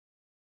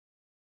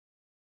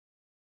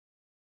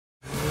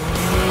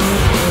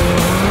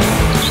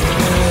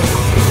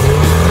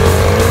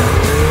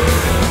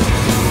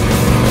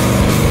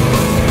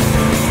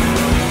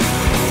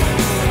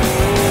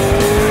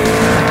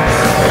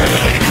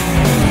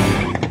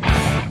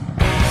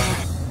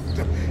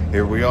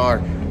Here we are,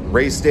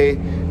 race day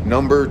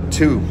number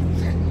 2.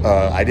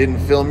 I didn't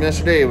film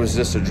yesterday. It was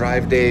just a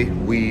drive day.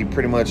 We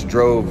pretty much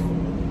drove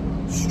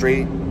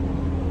straight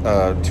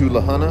to La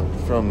Junta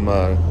from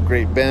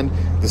Great Bend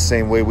the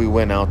same way we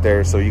went out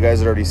there. So you guys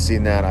had already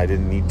seen that. I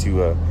didn't need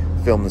to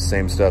film the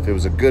same stuff. It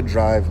was a good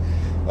drive.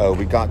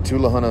 We got to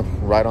La Junta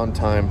right on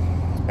time,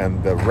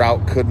 and the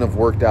route couldn't have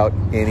worked out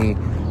any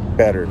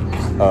better.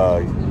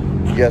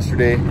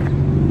 Yesterday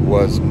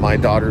was my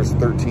daughter's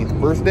 13th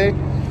birthday,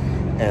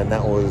 and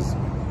that was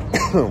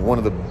one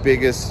of the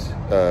biggest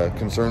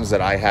concerns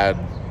that I had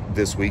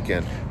this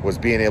weekend, was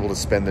being able to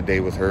spend the day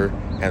with her,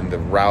 and the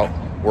route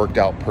worked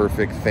out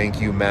perfect. Thank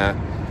you, Matt.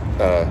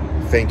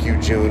 Thank you,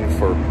 June,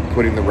 for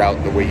putting the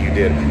route the way you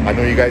did. I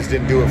know you guys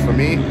didn't do it for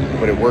me,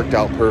 but it worked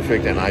out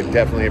perfect, and I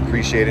definitely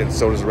appreciate it.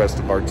 So does the rest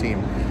of our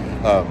team.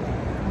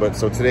 But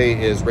so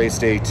today is race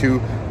day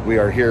 2. We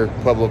are here,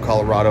 Pueblo,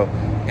 Colorado.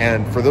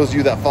 And for those of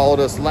you that followed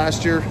us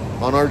last year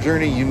on our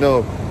journey, you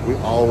know we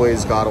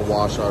always got to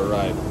wash our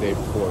ride the day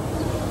before.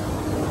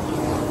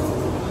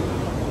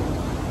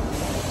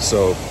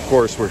 So, of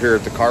course, we're here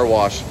at the car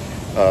wash.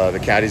 The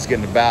caddy's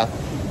getting a bath.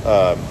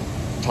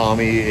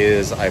 Tommy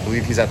is, I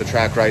believe he's at the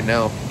track right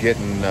now,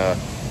 getting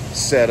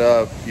set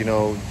up, you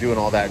know, doing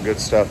all that good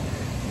stuff.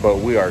 But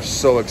we are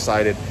so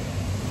excited.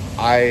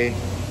 I'm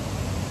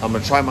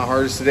gonna try my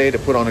hardest today to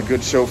put on a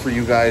good show for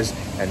you guys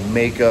and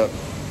make up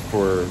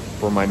for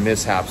my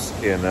mishaps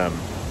in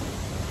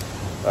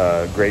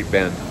Great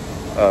Bend.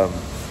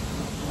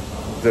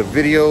 The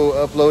video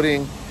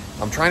uploading,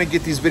 I'm trying to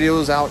get these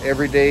videos out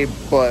every day,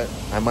 but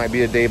I might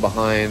be a day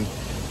behind.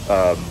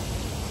 The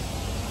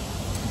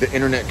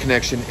internet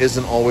connection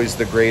isn't always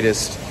the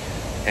greatest,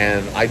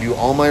 and I do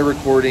all my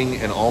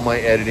recording and all my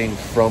editing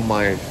from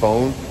my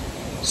phone,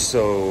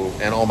 so,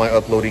 and all my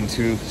uploading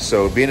too.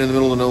 So being in the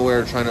middle of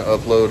nowhere trying to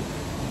upload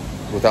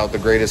without the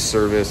greatest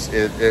service,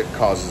 it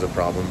causes a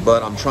problem.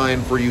 But I'm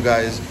trying for you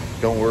guys.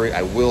 Don't worry,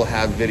 I will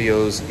have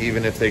videos.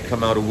 Even if they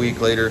come out a week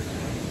later,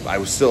 I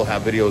will still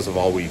have videos of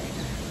all week.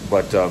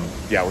 But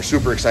yeah, we're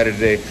super excited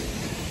today.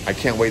 I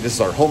can't wait. This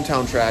is our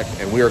hometown track,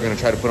 and we are going to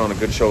try to put on a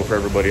good show for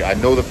everybody. I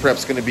know the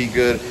prep's going to be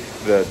good.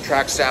 The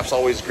track staff's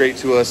always great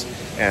to us,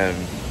 and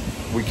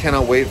we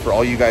cannot wait for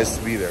all you guys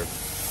to be there.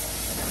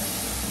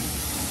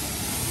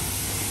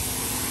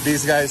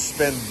 These guys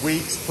spend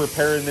weeks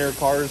preparing their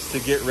cars to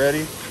get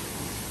ready.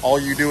 All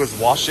you do is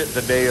wash it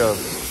the day of.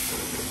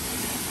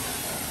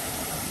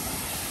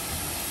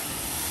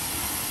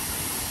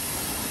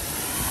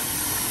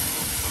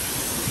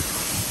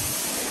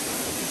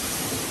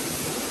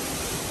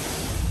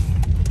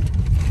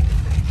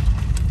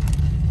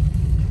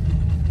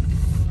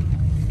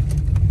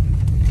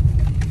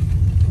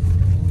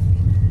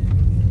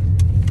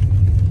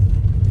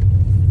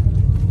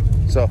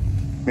 So,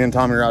 me and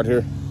Tommy are out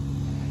here.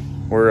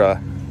 We're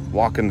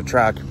walking the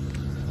track.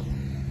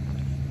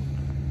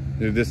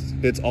 Dude,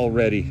 it's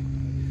already,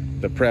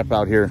 the prep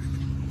out here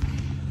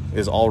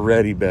is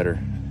already better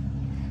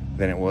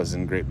than it was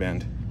in Great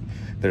Bend.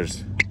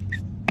 There's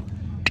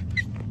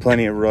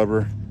plenty of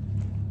rubber.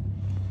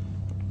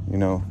 You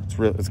know,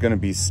 it's gonna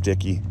be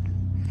sticky.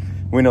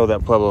 We know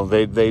that Pueblo,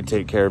 they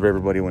take care of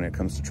everybody when it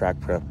comes to track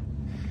prep.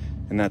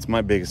 And that's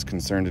my biggest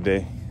concern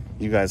today.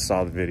 You guys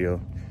saw the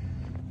video.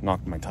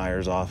 Knocked my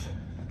tires off.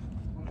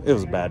 It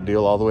was a bad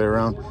deal all the way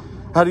around.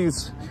 How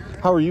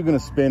are you gonna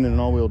spin in an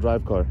all-wheel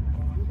drive car?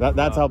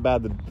 That's how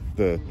bad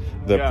the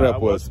prep was. I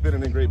was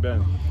spinning in Great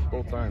Bend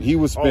both times. He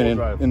was spinning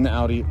in the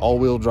Audi,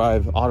 all-wheel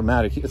drive,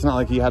 automatic. It's not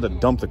like he had to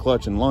dump the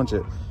clutch and launch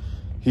it.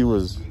 He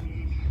was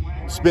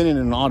spinning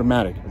in an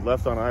automatic.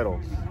 Left on idle.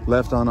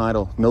 Left on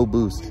idle, no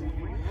boost.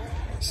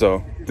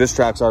 So this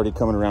track's already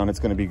coming around. It's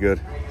gonna be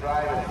good.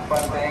 Drive is a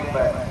fun thing,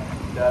 but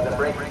the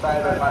braking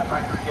side of it, I'm not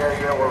trying to scare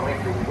you or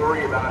make you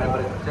worry about it, but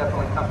it's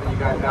definitely something you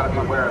guys got to be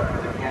aware of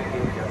because it can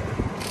get you.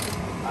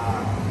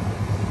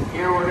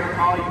 Here we're going to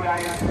call you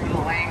guys to the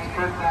lanes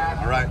for that.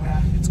 All right,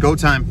 it's go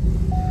time.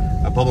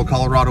 At Pueblo,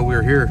 Colorado,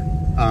 we're here.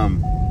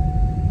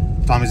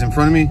 Tommy's in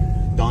front of me.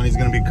 Donnie's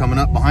going to be coming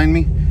up behind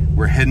me.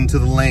 We're heading to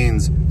the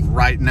lanes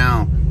right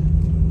now.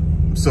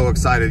 I'm so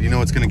excited. You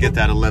know it's going to get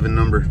that 11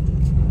 number.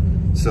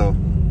 So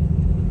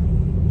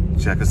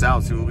check us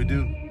out, see what we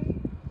do.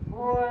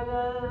 For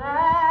the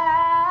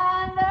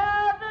land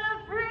of the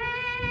free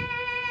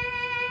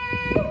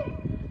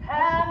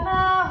and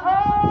the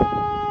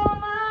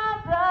home of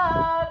the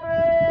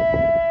brave.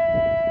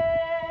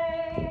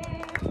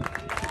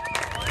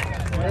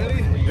 Ready?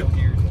 Yep.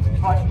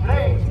 Watch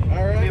today.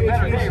 All right, Be a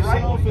better day,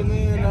 right? yourself, and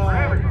then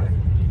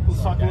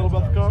let's talk a little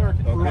about the car.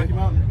 Okay. Rocky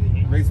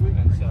Mountain Race week.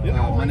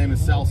 Yeah. My name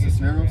is Sal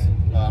Cisneros.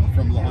 I'm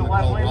from La Junta,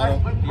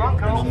 Colorado,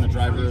 and I'm the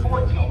driver of the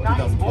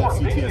 2012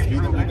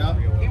 CTSV that we got.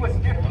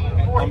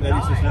 I'm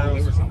Eddie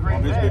Cisneros.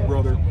 I'm his big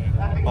brother.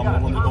 I'm the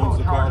one that owns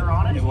the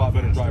car. He's a lot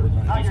better driver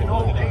than I am, so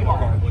I like the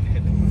car.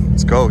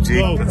 Let's go,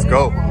 G. Let's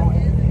go.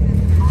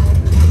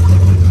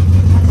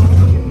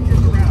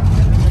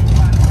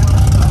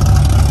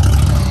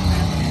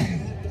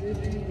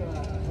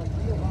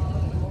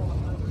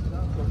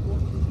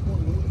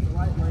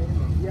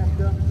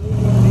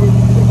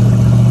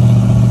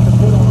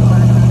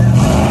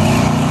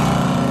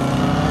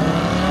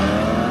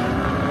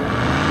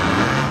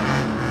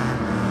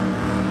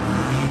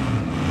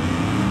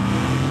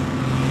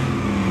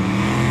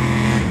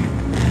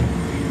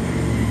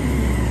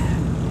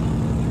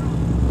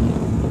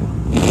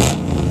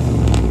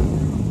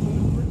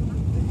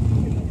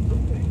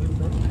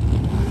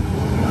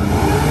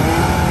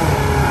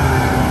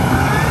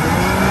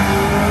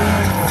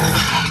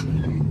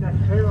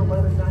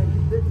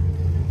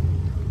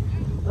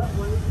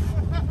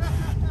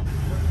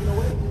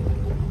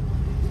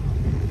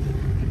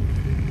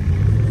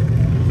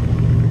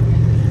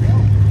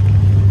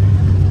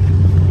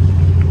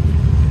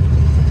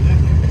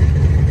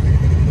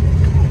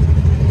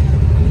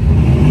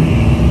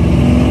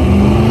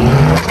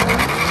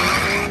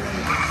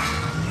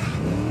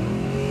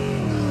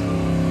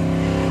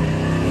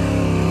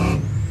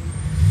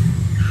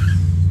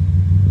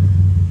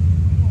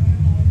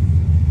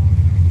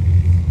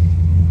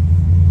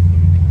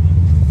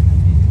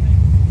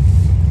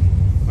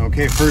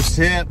 Okay, first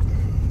hit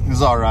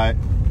is all right.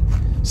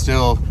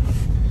 Still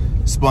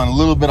spun a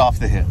little bit off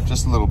the hip,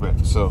 just a little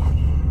bit. So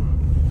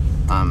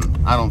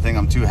I don't think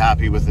I'm too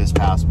happy with this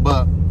pass,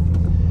 but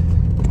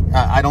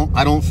I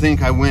don't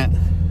think I went.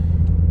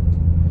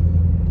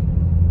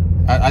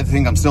 I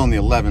think I'm still in the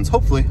 11s.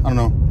 Hopefully, I don't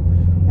know.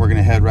 We're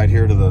gonna head right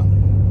here to the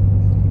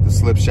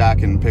slip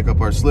shack and pick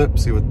up our slip,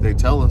 see what they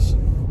tell us.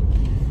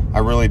 I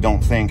really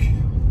don't think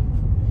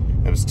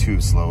it was too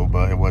slow,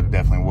 but it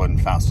definitely wasn't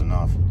fast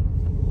enough.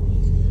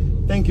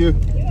 Thank you.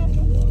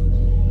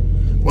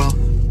 Well,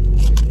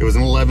 it was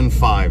an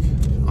 11.5.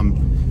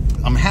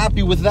 I'm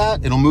happy with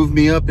that. It'll move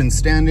me up in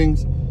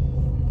standings,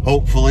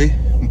 hopefully,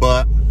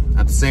 but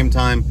at the same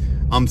time,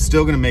 I'm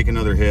still gonna make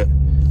another hit,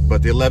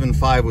 but the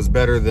 11.5 was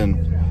better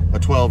than a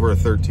 12 or a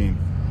 13.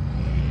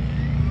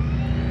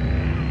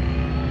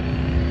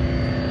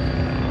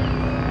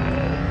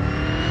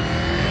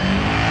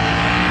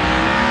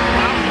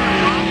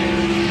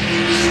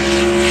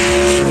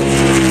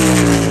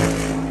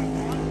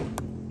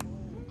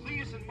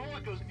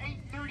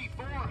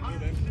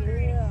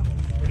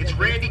 It's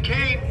Randy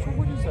Kane.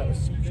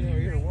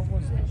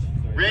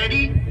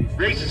 Randy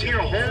races here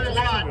a whole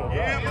lot.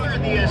 Here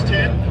in the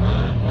S10.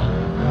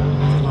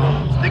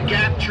 The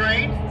Gap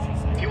train.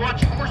 If you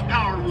watch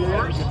Horsepower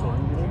Wars,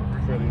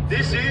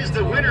 this is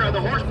the winner of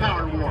the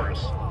Horsepower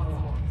Wars.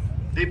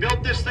 They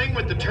built this thing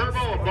with the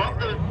turbo above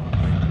the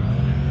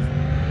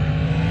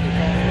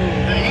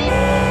heat.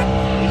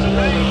 Is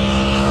away.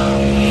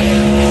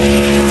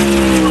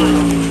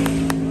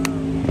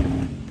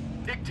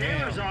 Nick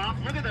Taylor's off.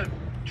 Look at the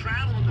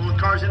travel. Pulling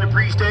cars into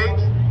pre-stage.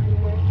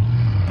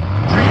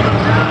 Train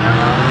comes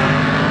out.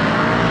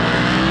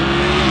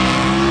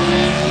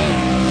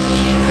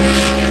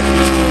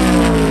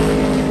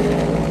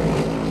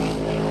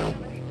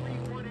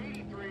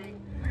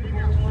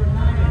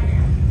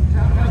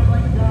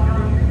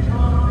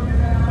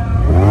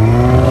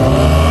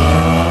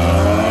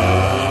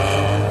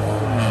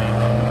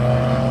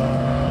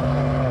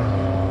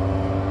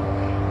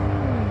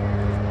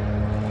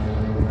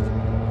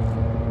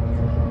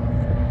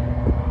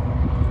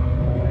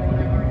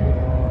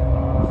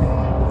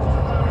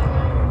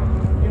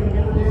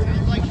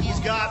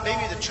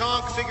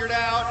 Figured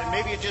out, and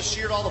maybe it just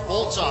sheared all the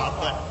bolts off,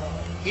 but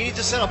he needs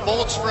a set of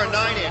bolts for a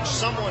 9-inch.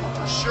 Someone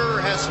for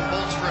sure has some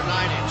bolts for a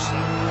 9-inch. So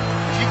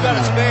if you've got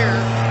a spare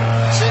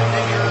sitting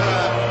in your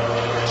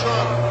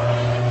trunk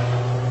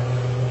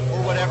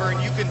or whatever,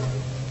 and you can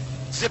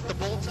zip the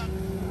bolts up.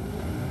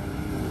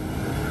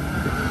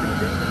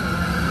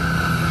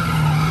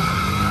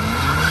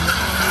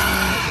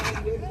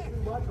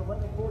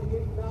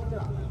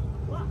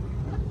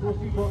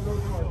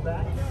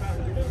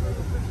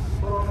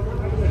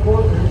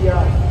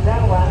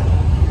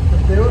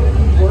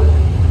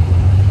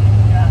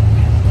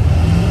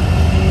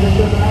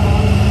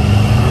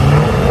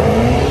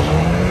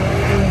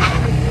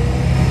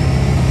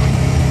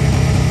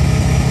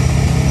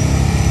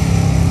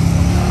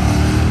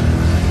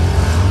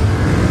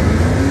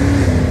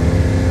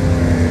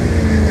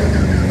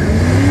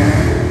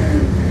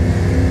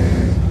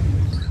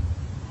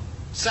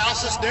 Sal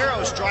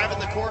Cisneros driving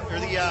the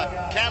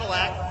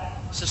Cadillac.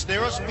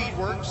 Cisneros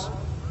Speedworks.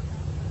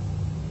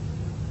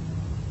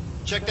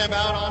 Check them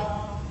out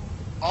on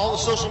all the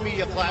social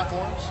media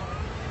platforms.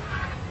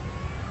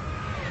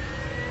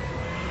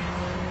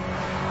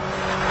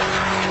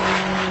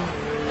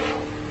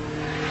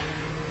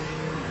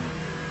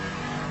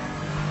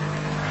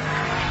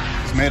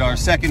 Just made our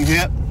second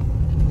hit.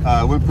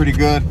 Went pretty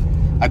good.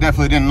 I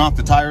definitely didn't knock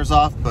the tires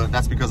off, but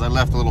that's because I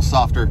left a little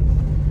softer.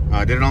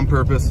 I did it on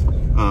purpose.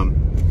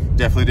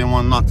 Definitely didn't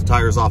want to knock the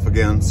tires off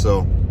again,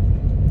 so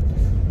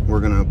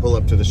we're gonna pull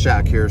up to the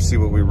shack here, see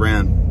what we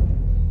ran.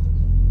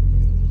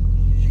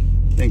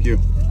 Thank you.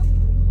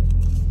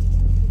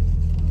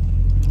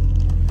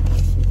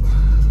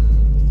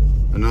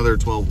 Another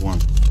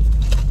 12.1.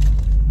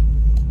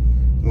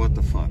 What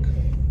the fuck?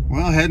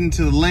 Well, heading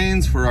to the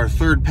lanes for our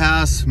third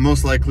pass.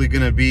 Most likely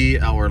gonna be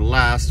our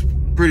last.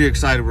 Pretty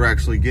excited we're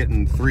actually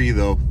getting 3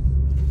 though.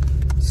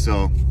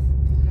 So,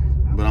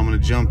 but I'm gonna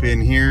jump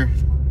in here,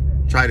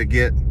 try to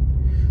get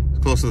as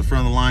close to the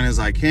front of the line as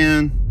I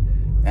can.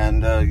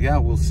 And yeah,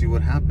 we'll see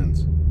what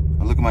happens.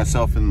 I look at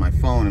myself in my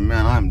phone and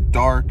man, I'm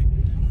dark,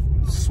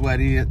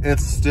 sweaty.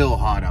 It's still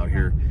hot out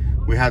here.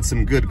 We had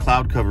some good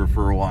cloud cover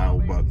for a while,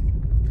 but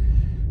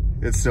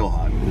it's still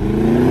hot.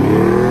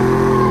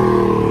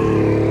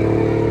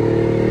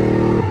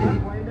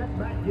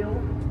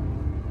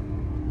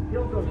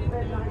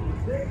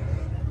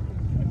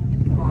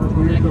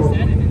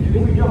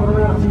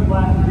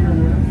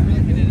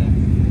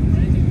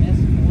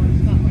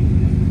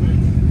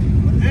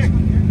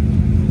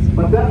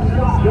 But that's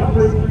Scott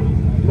Guthrie,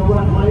 you know what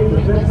I'm playing,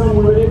 but that's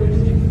unlimited.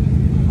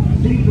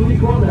 C3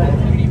 Corvette.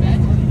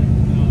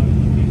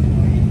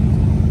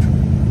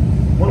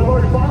 One of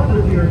our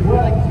sponsors here as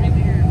well,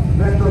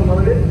 Metro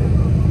Limited,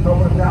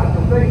 helping us out, so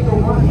thanks so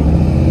much,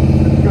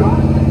 Scott.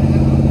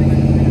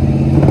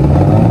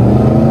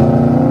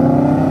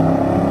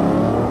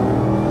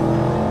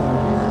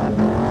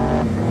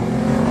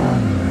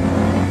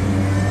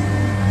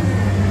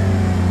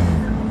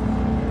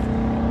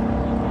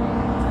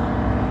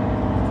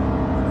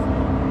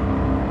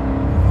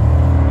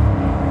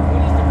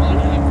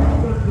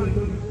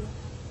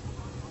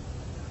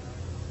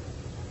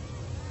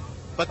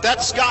 But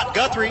that's Scott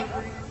Guthrie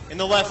in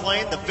the left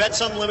lane, the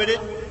Vets Unlimited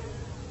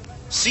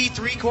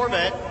C3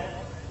 Corvette.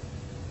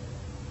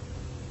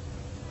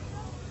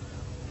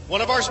 One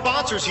of our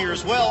sponsors here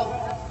as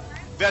well,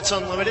 Vets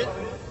Unlimited,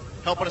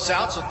 helping us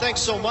out. So thanks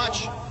so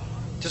much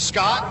to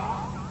Scott.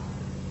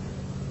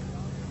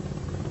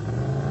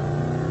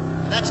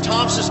 And that's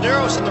Tom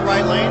Cisneros in the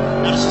right lane.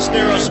 Out of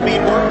Cisneros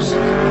Speedworks.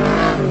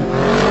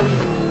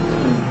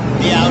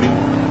 The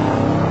Audi.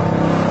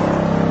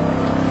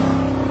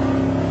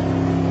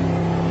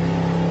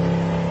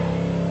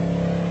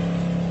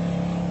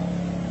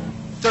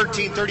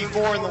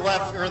 $13.34 in the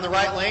left or in the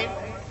right lane.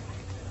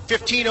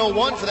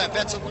 $15.01 for that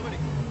Vets Unlimited.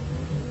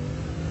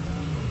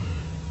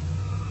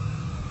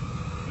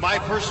 My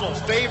personal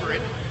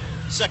favorite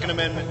Second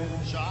Amendment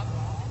shop.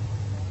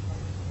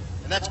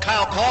 And that's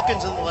Kyle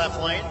Calkins in the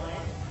left lane.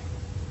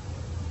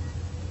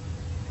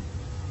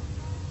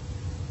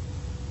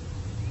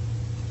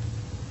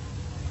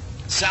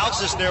 Sal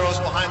Cisneros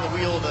behind the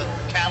wheel of the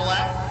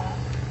Cadillac.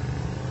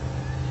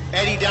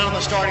 Eddie down on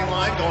the starting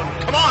line going,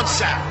 come on,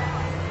 Sal,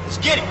 let's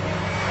get it.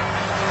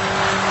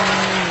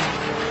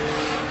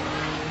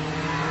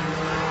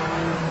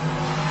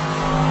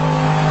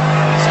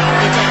 Sal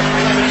gets on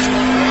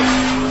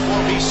 11:28.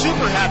 Won't be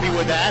super happy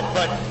with that,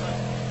 but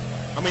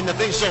I mean, the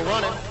thing's still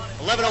running.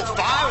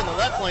 11:05 in the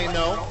left lane,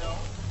 though.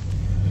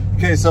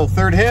 Okay, so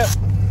third hit,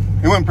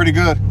 it went pretty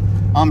good.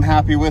 I'm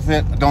happy with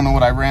it. I don't know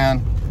what I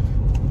ran.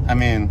 I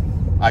mean,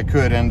 I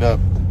could end up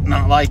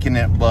not liking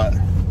it, but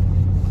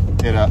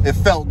it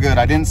felt good.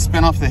 I didn't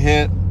spin off the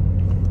hit,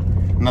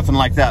 nothing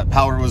like that.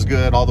 Power was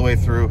good all the way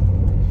through.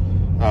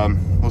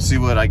 We'll see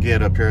what I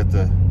get up here at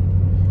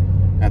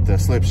the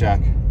slip shack.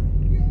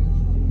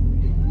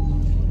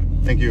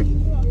 Thank you.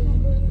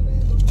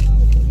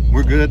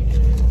 We're good.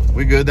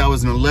 We're good. That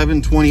was an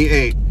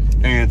 11:28,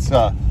 and it's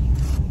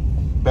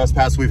best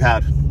pass we've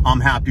had.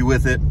 I'm happy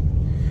with it.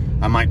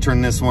 I might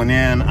turn this one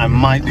in. I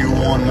might do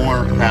one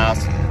more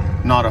pass.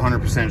 Not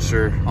 100%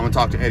 sure. I'm gonna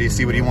talk to Eddie,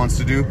 see what he wants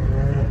to do.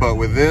 But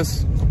with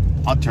this,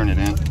 I'll turn it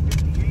in.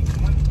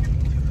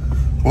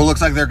 Well,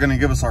 looks like they're gonna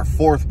give us our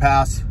fourth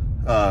pass,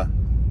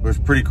 which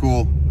is pretty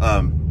cool.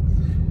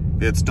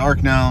 It's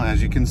dark now,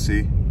 as you can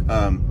see,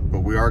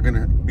 but we are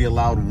gonna be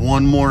allowed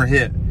one more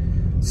hit.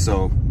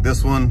 So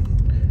this one,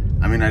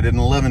 I mean, I did an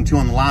 11.2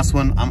 on the last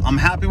one. I'm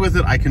happy with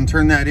it. I can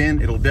turn that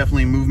in. It'll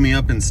definitely move me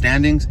up in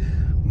standings,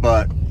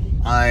 but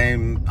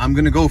I'm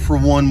gonna go for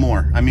one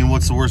more. I mean,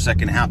 what's the worst that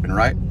can happen,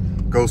 right?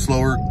 Go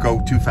slower, go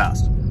too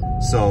fast.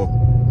 So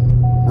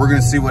we're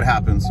gonna see what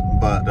happens,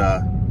 but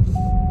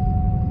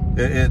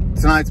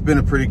tonight's been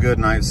a pretty good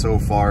night so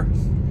far.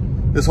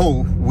 This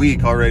whole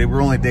week already,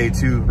 we're only day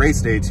 2,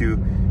 race day 2.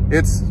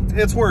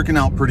 It's working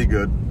out pretty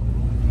good.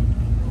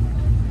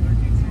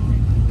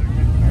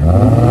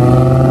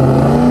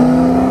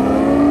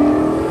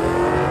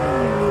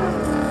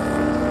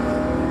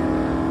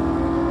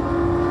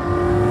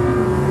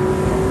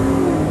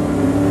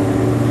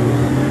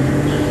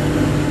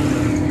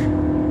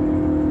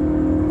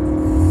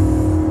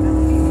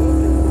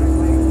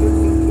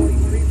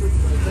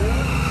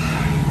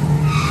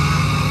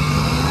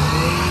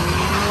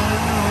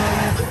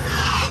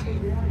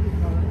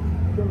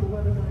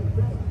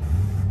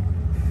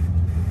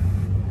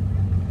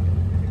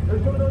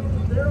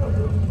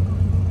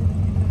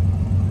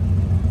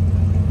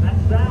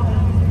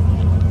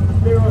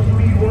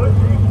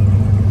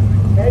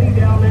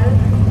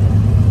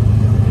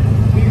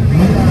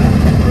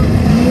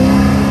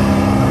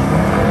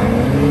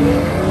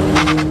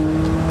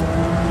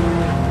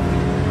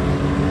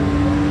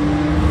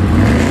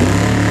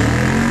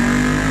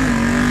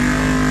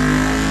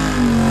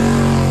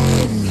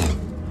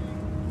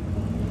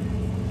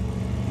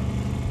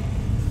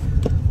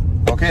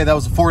 Okay, that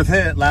was the fourth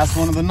hit, last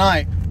one of the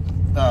night.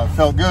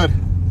 Felt good.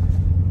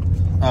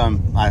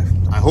 I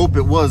hope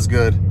it was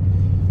good,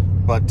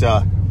 but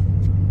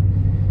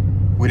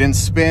we didn't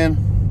spin,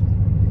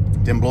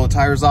 didn't blow the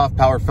tires off.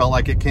 Power felt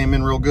like it came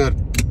in real good.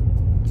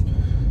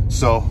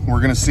 So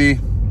we're gonna see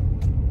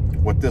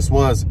what this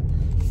was.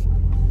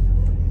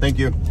 Thank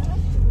you.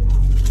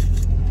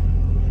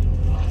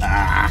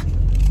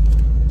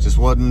 Just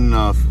wasn't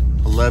enough.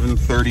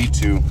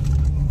 11:32.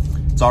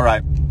 It's all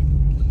right.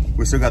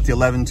 We still got the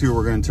 11.2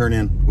 we're gonna turn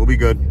in. We'll be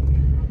good.